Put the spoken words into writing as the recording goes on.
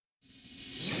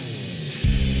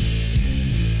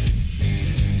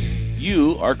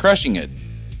you are crushing it.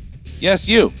 Yes,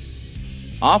 you.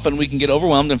 Often we can get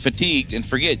overwhelmed and fatigued and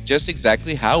forget just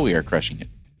exactly how we are crushing it.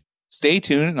 Stay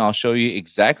tuned and I'll show you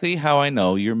exactly how I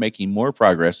know you're making more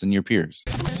progress than your peers.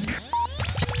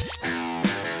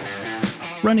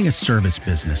 Running a service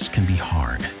business can be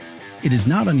hard. It is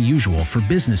not unusual for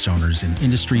business owners in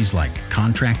industries like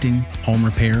contracting, home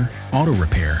repair, auto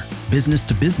repair,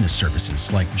 business-to-business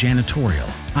services like janitorial,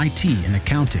 IT and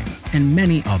accounting, and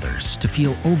many others to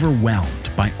feel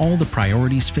overwhelmed by all the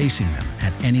priorities facing them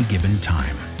at any given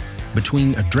time.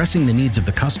 Between addressing the needs of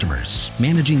the customers,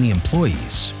 managing the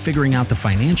employees, figuring out the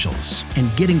financials,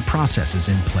 and getting processes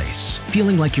in place,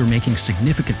 feeling like you're making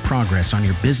significant progress on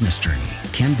your business journey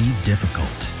can be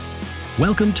difficult.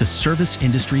 Welcome to Service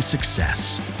Industry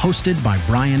Success, hosted by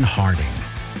Brian Harding.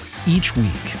 Each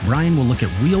week, Brian will look at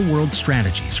real-world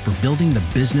strategies for building the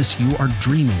business you are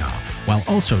dreaming of, while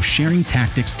also sharing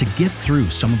tactics to get through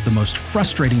some of the most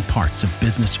frustrating parts of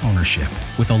business ownership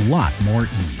with a lot more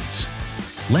ease.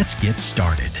 Let's get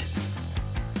started.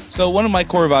 So one of my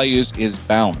core values is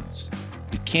balance.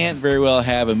 We can't very well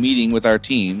have a meeting with our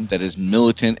team that is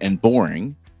militant and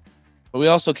boring, but we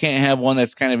also can't have one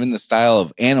that's kind of in the style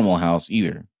of Animal House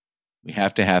either. We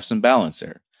have to have some balance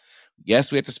there.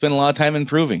 Yes, we have to spend a lot of time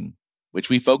improving, which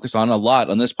we focus on a lot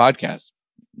on this podcast.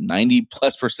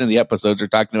 90+% of the episodes are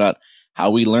talking about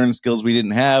how we learn skills we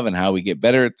didn't have and how we get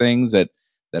better at things that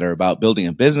are about building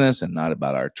a business and not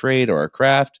about our trade or our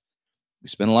craft. We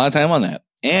spend a lot of time on that.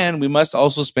 And we must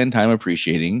also spend time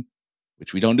appreciating,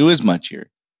 which we don't do as much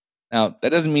here. Now, that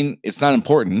doesn't mean it's not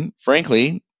important.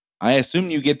 Frankly, I assume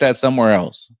you get that somewhere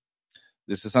else.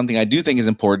 This is something I do think is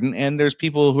important, and there's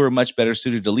people who are much better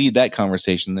suited to lead that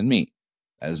conversation than me.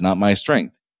 That is not my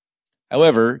strength.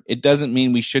 However, it doesn't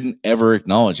mean we shouldn't ever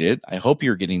acknowledge it. I hope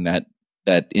you're getting that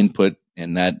input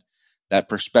and that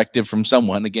perspective from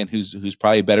someone, again, who's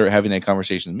probably better at having that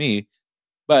conversation than me.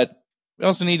 But we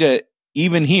also need to,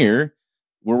 even here,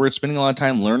 where we're spending a lot of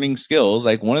time learning skills,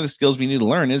 like one of the skills we need to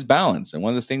learn is balance. And one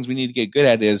of the things we need to get good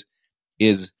at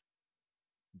is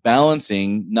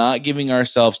balancing, not giving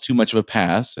ourselves too much of a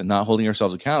pass and not holding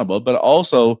ourselves accountable, but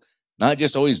also not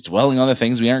just always dwelling on the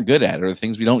things we aren't good at or the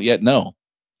things we don't yet know.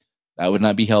 That would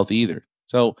not be healthy either.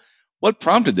 So what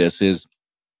prompted this is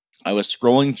I was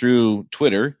scrolling through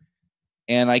Twitter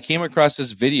and I came across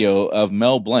this video of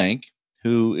Mel Blanc,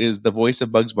 who is the voice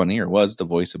of Bugs Bunny, or was the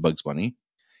voice of Bugs Bunny.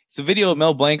 It's a video of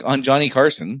Mel Blanc on Johnny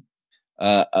Carson,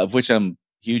 of which I'm a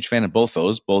huge fan of both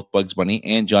those, both Bugs Bunny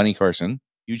and Johnny Carson.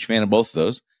 Huge fan of both of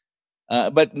those.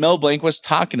 But Mel Blanc was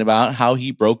talking about how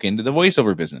he broke into the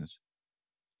voiceover business.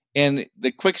 And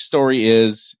the quick story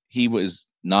is he was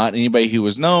not anybody who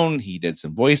was known. He did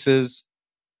some voices,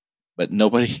 but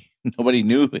nobody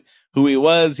knew who he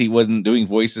was. He wasn't doing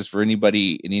voices for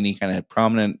anybody in any kind of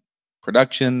prominent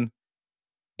production.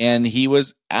 And he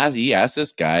asked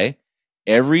this guy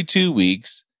every 2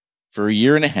 weeks for a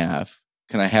year and a half,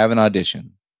 can I have an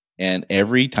audition? And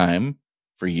every time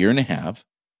for a year and a half,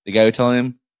 the guy would tell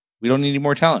him, we don't need any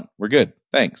more talent. We're good.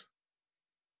 Thanks.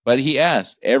 But he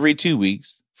asked every 2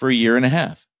 weeks for a year and a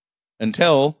half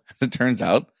until, as it turns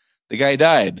out, the guy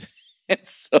died. And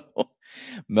so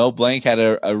Mel Blanc had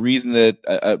a reason that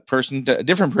a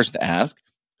different person to ask,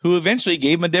 who eventually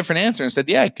gave him a different answer and said,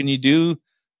 yeah, can you do,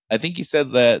 I think he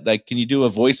said that, like, can you do a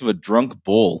voice of a drunk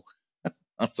bull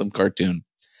on some cartoon?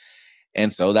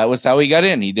 And so that was how he got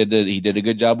in. He did a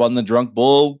good job on the drunk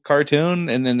bull cartoon.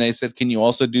 And then they said, can you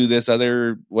also do this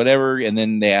other whatever? And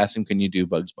then they asked him, can you do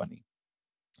Bugs Bunny?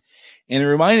 And it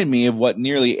reminded me of what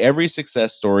nearly every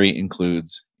success story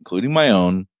includes, including my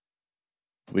own,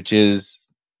 which is,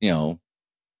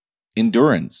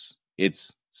 endurance.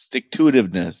 It's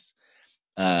stick-to-itiveness.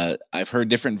 I've heard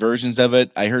different versions of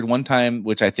it. I heard one time,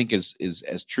 which I think is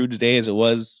as true today as it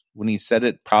was when he said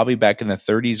it, probably back in the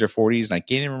 30s or 40s. And I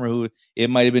can't even remember who. It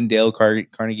might have been Dale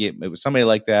Carnegie. It was somebody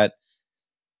like that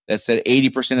said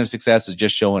 80% of success is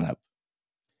just showing up.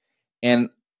 And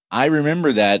I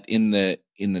remember that in the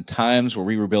times where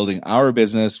we were building our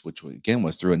business, which again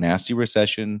was through a nasty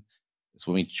recession. It's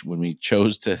when we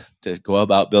chose to go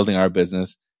about building our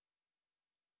business.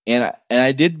 And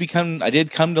I did come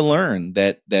to learn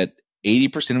that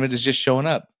 80% of it is just showing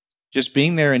up, just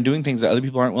being there and doing things that other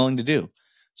people aren't willing to do.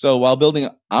 So while building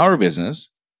our business,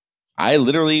 I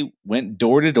literally went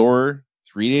door to door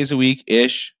 3 days a week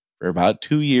ish for about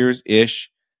 2 years ish,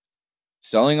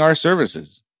 selling our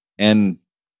services. And,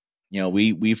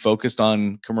 we focused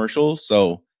on commercials.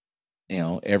 So,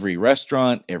 every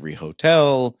restaurant, every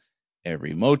hotel,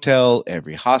 every motel,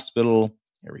 every hospital,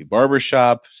 every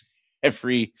barbershop,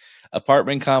 every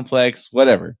apartment complex,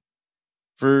 whatever,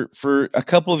 for a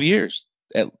couple of years.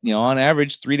 on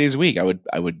average 3 days a week.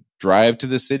 I would drive to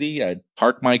the city. I'd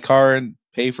park my car and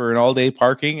pay for an all day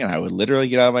parking. And I would literally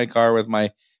get out of my car with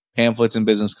my pamphlets and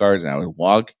business cards. And I would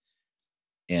walk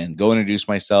and go introduce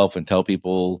myself and tell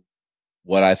people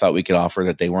what I thought we could offer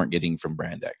that they weren't getting from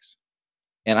Brand X.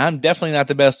 And I'm definitely not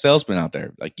the best salesman out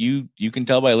there. Like you can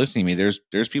tell by listening to me,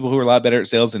 there's people who are a lot better at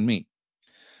sales than me.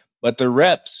 But the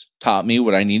reps taught me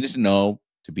what I needed to know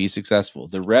to be successful.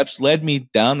 The reps led me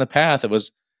down the path. It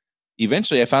was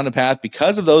eventually I found a path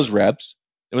because of those reps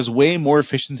that was way more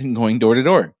efficient than going door to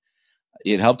door.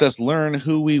 It helped us learn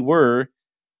who we were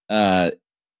and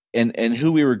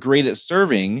who we were great at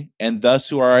serving, and thus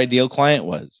who our ideal client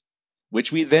was,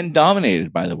 which we then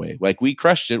dominated, by the way. Like we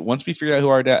crushed it. Once we figured out who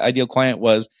our ideal client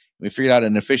was, we figured out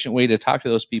an efficient way to talk to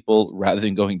those people rather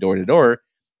than going door to door,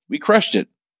 we crushed it.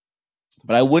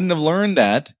 But I wouldn't have learned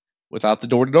that without the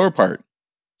door-to-door part.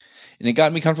 And it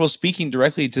got me comfortable speaking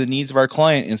directly to the needs of our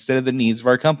client instead of the needs of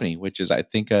our company, which is, I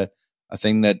think, a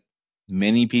thing that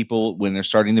many people, when they're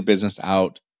starting the business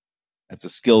out, that's a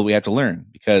skill we have to learn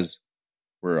because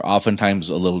we're oftentimes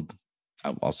a little,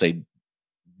 I'll say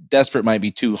desperate might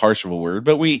be too harsh of a word,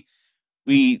 but we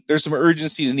there's some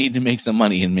urgency to need to make some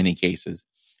money in many cases.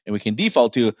 And we can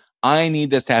default to, I need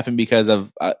this to happen because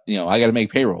of, I got to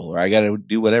make payroll or I got to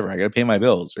do whatever. I got to pay my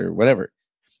bills or whatever.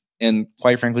 And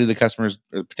quite frankly, the customers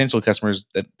or potential customers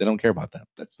that they don't care about that.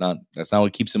 That's not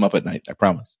what keeps them up at night. I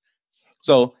promise.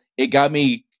 So it got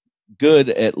me good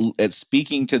at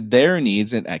speaking to their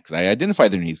needs, and because I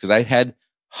identified their needs, because I had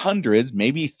hundreds,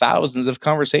 maybe thousands of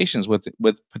conversations with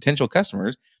potential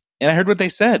customers, and I heard what they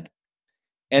said.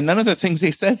 And none of the things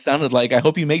they said sounded like, I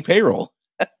hope you make payroll.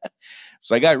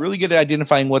 So I got really good at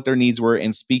identifying what their needs were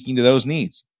and speaking to those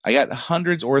needs. I got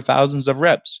hundreds or thousands of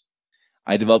reps.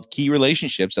 I developed key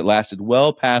relationships that lasted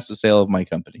well past the sale of my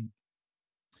company.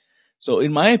 So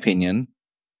in my opinion,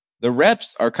 the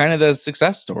reps are kind of the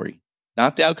success story,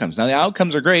 not the outcomes. Now the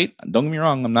outcomes are great. Don't get me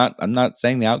wrong. I'm not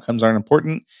saying the outcomes aren't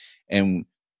important. And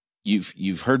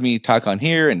you've heard me talk on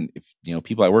here, and if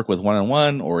people I work with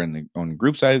one-on-one or on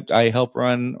groups I help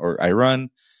run or I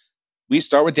run, we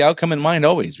start with the outcome in mind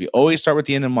always. We always start with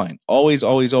the end in mind. Always,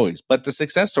 always, always. But the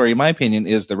success story, in my opinion,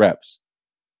 is the reps.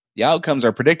 The outcomes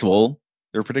are predictable.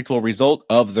 They're a predictable result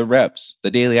of the reps, the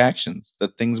daily actions, the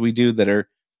things we do that are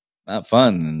not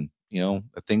fun, and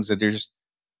the things that are just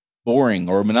boring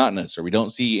or monotonous, or we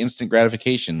don't see instant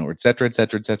gratification, or et cetera, et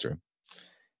cetera, et cetera.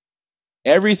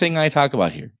 Everything I talk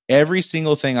about here, every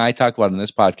single thing I talk about in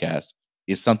this podcast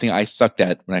is something I sucked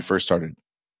at when I first started.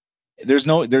 There's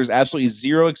absolutely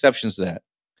zero exceptions to that.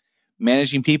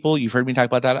 Managing people, you've heard me talk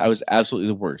about that. I was absolutely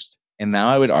the worst. And now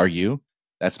I would argue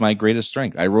that's my greatest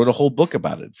strength. I wrote a whole book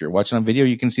about it. If you're watching on video,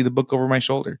 you can see the book over my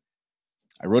shoulder.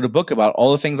 I wrote a book about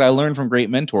all the things I learned from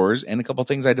great mentors and a couple of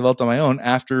things I developed on my own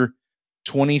after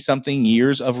 20 something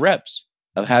years of reps,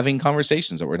 of having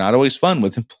conversations that were not always fun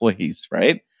with employees,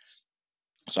 right?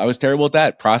 So I was terrible at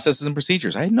that. Processes and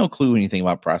procedures. I had no clue anything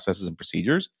about processes and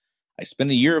procedures. I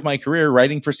spent a year of my career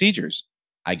writing procedures.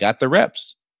 I got the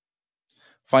reps.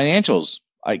 Financials.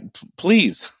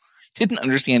 Please, I didn't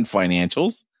understand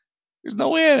financials. There's no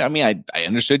way. I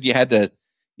understood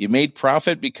you made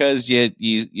profit because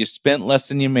you spent less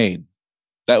than you made.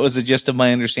 That was the gist of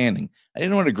my understanding. I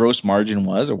didn't know what a gross margin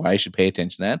was or why I should pay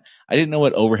attention to that. I didn't know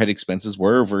what overhead expenses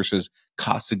were versus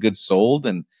cost of goods sold.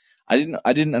 And I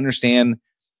didn't understand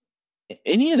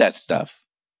any of that stuff.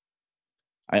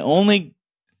 I only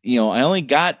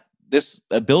got this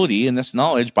ability and this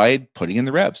knowledge by putting in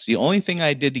the reps. The only thing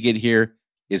I did to get here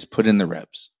is put in the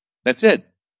reps. That's it.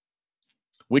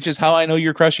 Which is how I know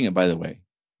you're crushing it, by the way.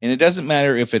 And it doesn't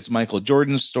matter if it's Michael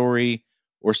Jordan's story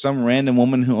or some random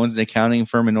woman who owns an accounting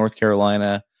firm in North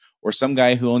Carolina or some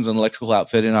guy who owns an electrical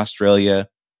outfit in Australia.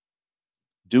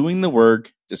 Doing the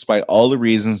work, despite all the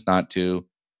reasons not to,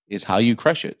 is how you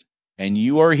crush it. And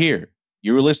you are here.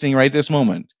 You're listening right this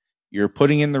moment. You're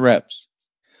putting in the reps.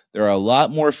 There are a lot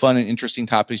more fun and interesting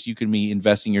topics you can be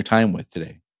investing your time with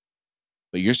today.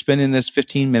 But you're spending this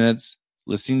 15 minutes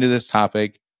listening to this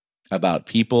topic about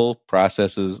people,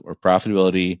 processes, or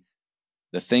profitability,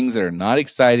 the things that are not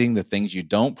exciting, the things you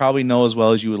don't probably know as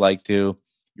well as you would like to.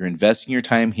 You're investing your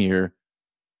time here.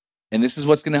 And this is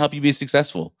what's going to help you be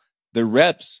successful. The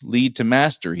reps lead to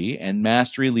mastery, and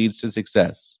mastery leads to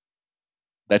success.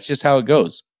 That's just how it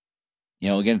goes.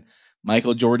 Again,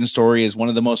 Michael Jordan's story is one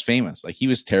of the most famous. Like, he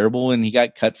was terrible and he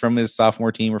got cut from his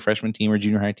sophomore team or freshman team or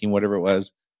junior high team, whatever it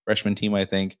was, freshman team, I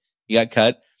think. He got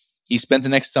cut. He spent the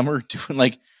next summer doing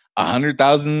like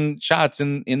 100,000 shots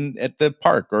in at the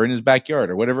park or in his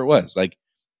backyard or whatever it was. Like,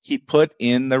 he put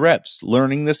in the reps,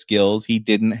 learning the skills he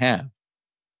didn't have.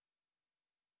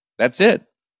 That's it.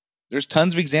 There's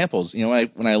tons of examples.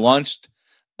 When I launched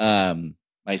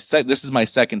this is my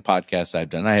second podcast I've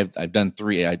done. I've done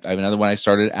 3. I have another one I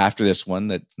started after this one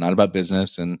that's not about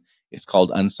business, and it's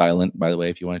called Unsilent, by the way,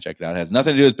 if you want to check it out. It has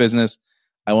nothing to do with business.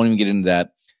 I won't even get into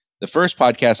that. The first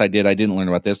podcast I didn't learn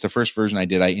about this. The first version I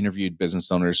interviewed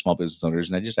business owners, small business owners,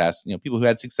 and I just asked, people who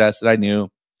had success that I knew,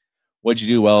 what'd you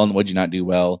do well and what'd you not do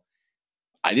well?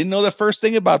 I didn't know the first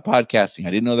thing about podcasting.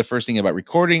 I didn't know the first thing about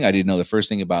recording. I didn't know the first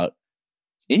thing about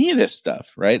any of this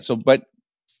stuff, right? So, but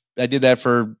I did that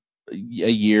for a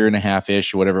year and a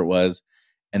half-ish or whatever it was.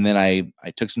 And then I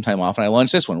took some time off and I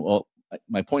launched this one. Well,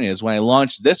 my point is, when I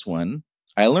launched this one,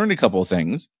 I learned a couple of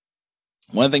things.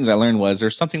 One of the things I learned was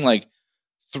there's something like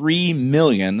 3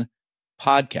 million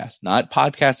podcasts, not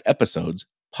podcast episodes,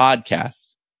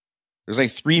 podcasts. There's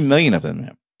like 3 million of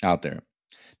them out there.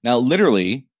 Now,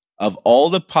 literally, of all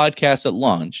the podcasts at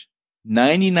launch,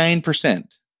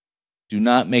 99% do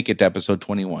not make it to episode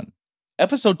 21.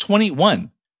 Episode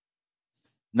 21.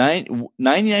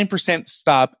 99%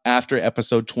 stop after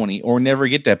episode 20 or never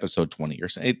get to episode 20.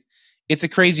 It's a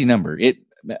crazy number.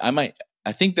 I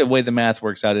think the way the math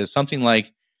works out is something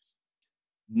like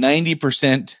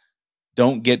 90%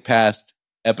 don't get past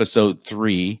episode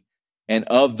 3, and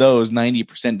of those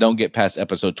 90% don't get past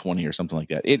episode 20 or something like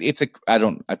that.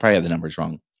 I probably have the numbers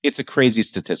wrong. It's a crazy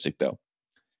statistic though.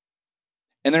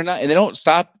 And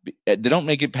they don't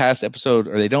make it past episode,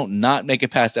 or they don't not make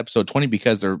it past episode 20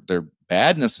 because they're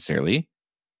bad necessarily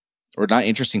or not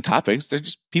interesting topics.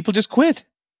 People just quit.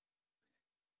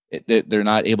 They're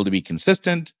not able to be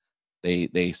consistent.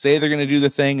 They say they're going to do the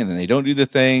thing and then they don't do the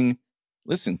thing.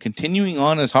 Listen, continuing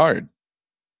on is hard,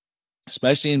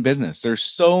 especially in business. There's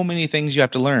so many things you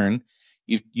have to learn.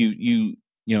 You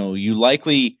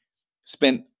likely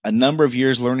spent a number of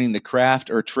years learning the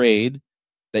craft or trade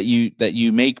that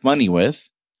you make money with,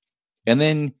 and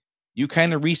then you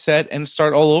kind of reset and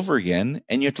start all over again,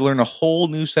 and you have to learn a whole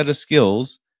new set of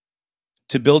skills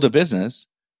to build a business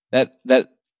that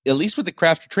at least with the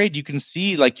craft or trade, you can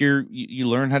see like you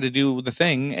learn how to do the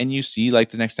thing, and you see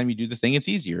like the next time you do the thing, it's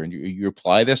easier, and you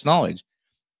apply this knowledge.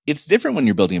 It's different when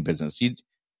you're building a business. You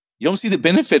don't see the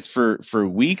benefits for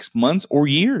weeks, months, or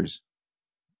years.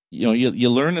 You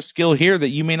learn a skill here that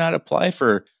you may not apply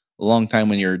for a long time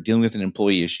when you're dealing with an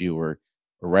employee issue or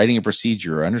writing a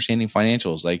procedure or understanding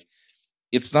financials. Like,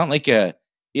 it's not like a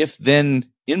if-then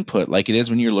input like it is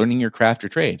when you're learning your craft or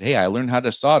trade. Hey, I learned how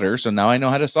to solder, so now I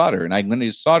know how to solder, and I'm going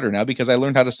to solder now because I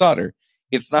learned how to solder.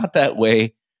 It's not that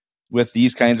way with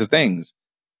these kinds of things.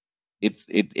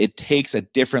 It takes a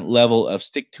different level of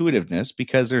stick-to-itiveness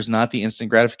because there's not the instant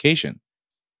gratification.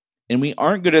 And we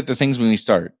aren't good at the things when we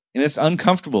start, and it's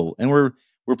uncomfortable, and we're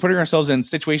putting ourselves in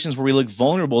situations where we look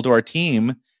vulnerable to our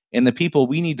team and the people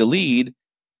we need to lead.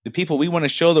 The people we want to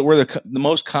show that we're the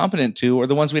most competent to are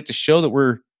the ones we have to show that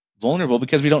we're vulnerable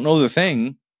because we don't know the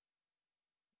thing.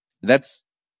 That's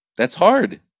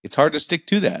hard. It's hard to stick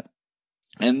to that.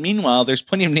 And meanwhile, there's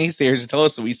plenty of naysayers to tell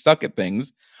us that we suck at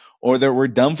things, or that we're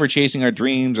dumb for chasing our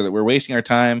dreams, or that we're wasting our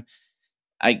time.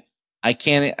 I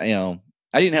can't, I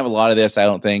didn't have a lot of this, I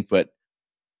don't think, but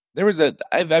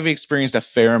I've experienced a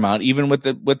fair amount, even with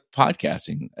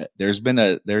podcasting. There's been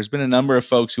a number of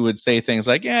folks who would say things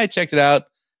like, "Yeah, I checked it out.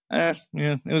 Yeah,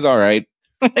 it was all right."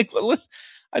 I'm like, well,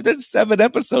 I did 7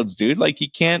 episodes, dude. Like, you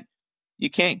can't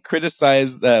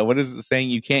criticize what is the saying?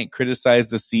 You can't criticize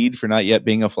the seed for not yet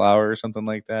being a flower or something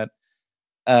like that.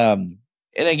 And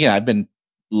again, I've been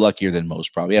luckier than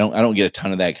most, probably. I don't get a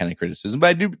ton of that kind of criticism, but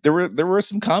I do. There were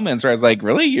some comments where I was like,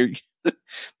 really?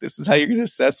 This is how you're going to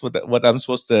assess what I'm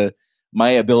supposed to, my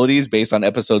abilities based on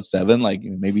episode 7? Like,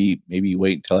 maybe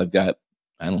wait until I've got,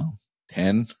 I don't know,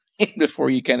 10 before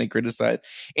you kind of criticize.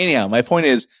 Anyhow, my point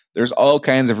is there's all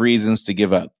kinds of reasons to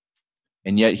give up,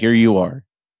 and yet here you are.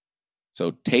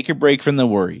 So take a break from the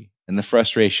worry and the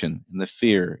frustration and the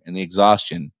fear and the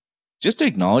exhaustion. Just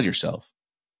acknowledge yourself.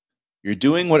 You're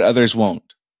doing what others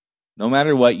won't. No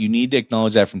matter what, you need to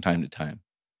acknowledge that from time to time.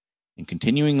 And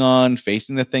continuing on,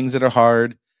 facing the things that are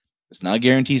hard, does not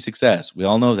guarantee success. We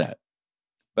all know that.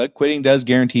 But quitting does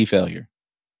guarantee failure.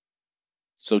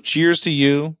 So cheers to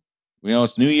you. We know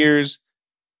it's New Year's.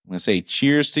 I'm going to say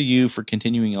cheers to you for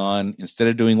continuing on. Instead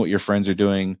of doing what your friends are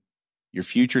doing, your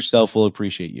future self will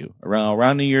appreciate you.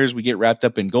 Around New Year's, we get wrapped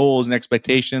up in goals and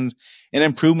expectations and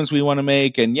improvements we want to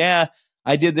make. And yeah,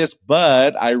 I did this,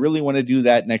 but I really want to do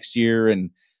that next year.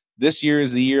 And this year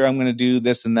is the year I'm going to do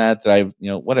this and that I've,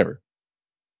 whatever.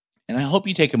 And I hope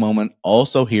you take a moment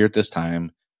also here at this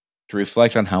time to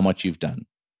reflect on how much you've done.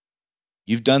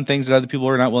 You've done things that other people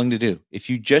are not willing to do. If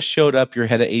you just showed up, you're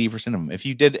ahead of 80% of them. If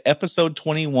you did episode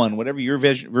 21, whatever your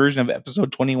version of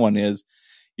episode 21 is,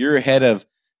 you're ahead of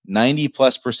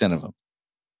 90+% of them.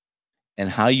 And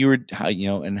how you're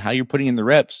putting in the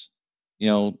reps,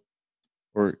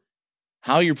 or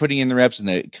how you're putting in the reps and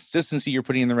the consistency you're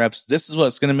putting in the reps. This is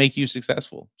what's going to make you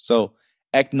successful. So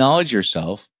acknowledge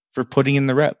yourself for putting in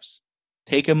the reps.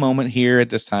 Take a moment here at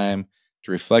this time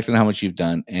to reflect on how much you've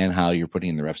done and how you're putting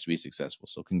in the reps to be successful.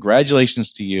 So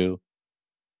congratulations to you.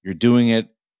 You're doing it.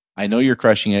 I know you're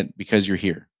crushing it because you're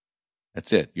here.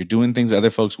 That's it. You're doing things other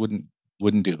folks wouldn't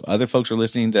do. Other folks are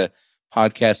listening to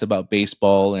podcasts about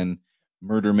baseball and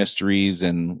murder mysteries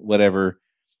and whatever.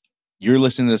 You're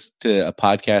listening to a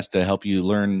podcast to help you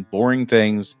learn boring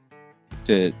things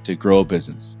to grow a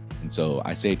business. And so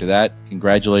I say to that,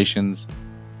 congratulations.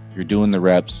 You're doing the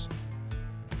reps.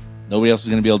 Nobody else is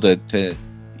going to be able to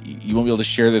you won't be able to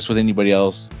share this with anybody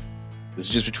else. This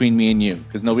is just between me and you,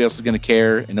 because nobody else is going to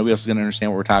care and nobody else is going to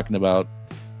understand what we're talking about.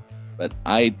 But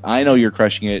I know you're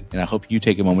crushing it, and I hope you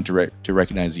take a moment to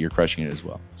recognize that you're crushing it as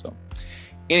well. So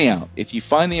anyhow, if you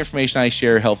find the information I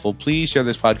share helpful, please share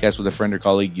this podcast with a friend or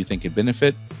colleague you think could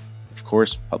benefit. Of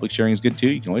course, public sharing is good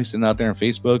too. You can always send it out there on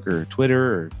Facebook or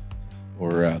Twitter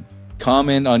or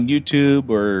comment on YouTube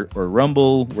or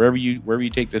Rumble, wherever you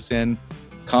take this in.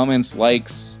 Comments,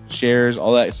 likes, shares,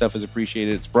 all that stuff is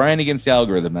appreciated. It's Brian against the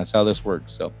algorithm. That's how this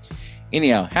works. So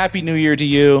anyhow, Happy New Year to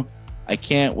you. I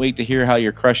can't wait to hear how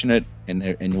you're crushing it,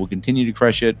 and we'll continue to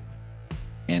crush it.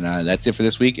 And that's it for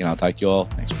this week, and I'll talk to you all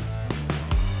next week.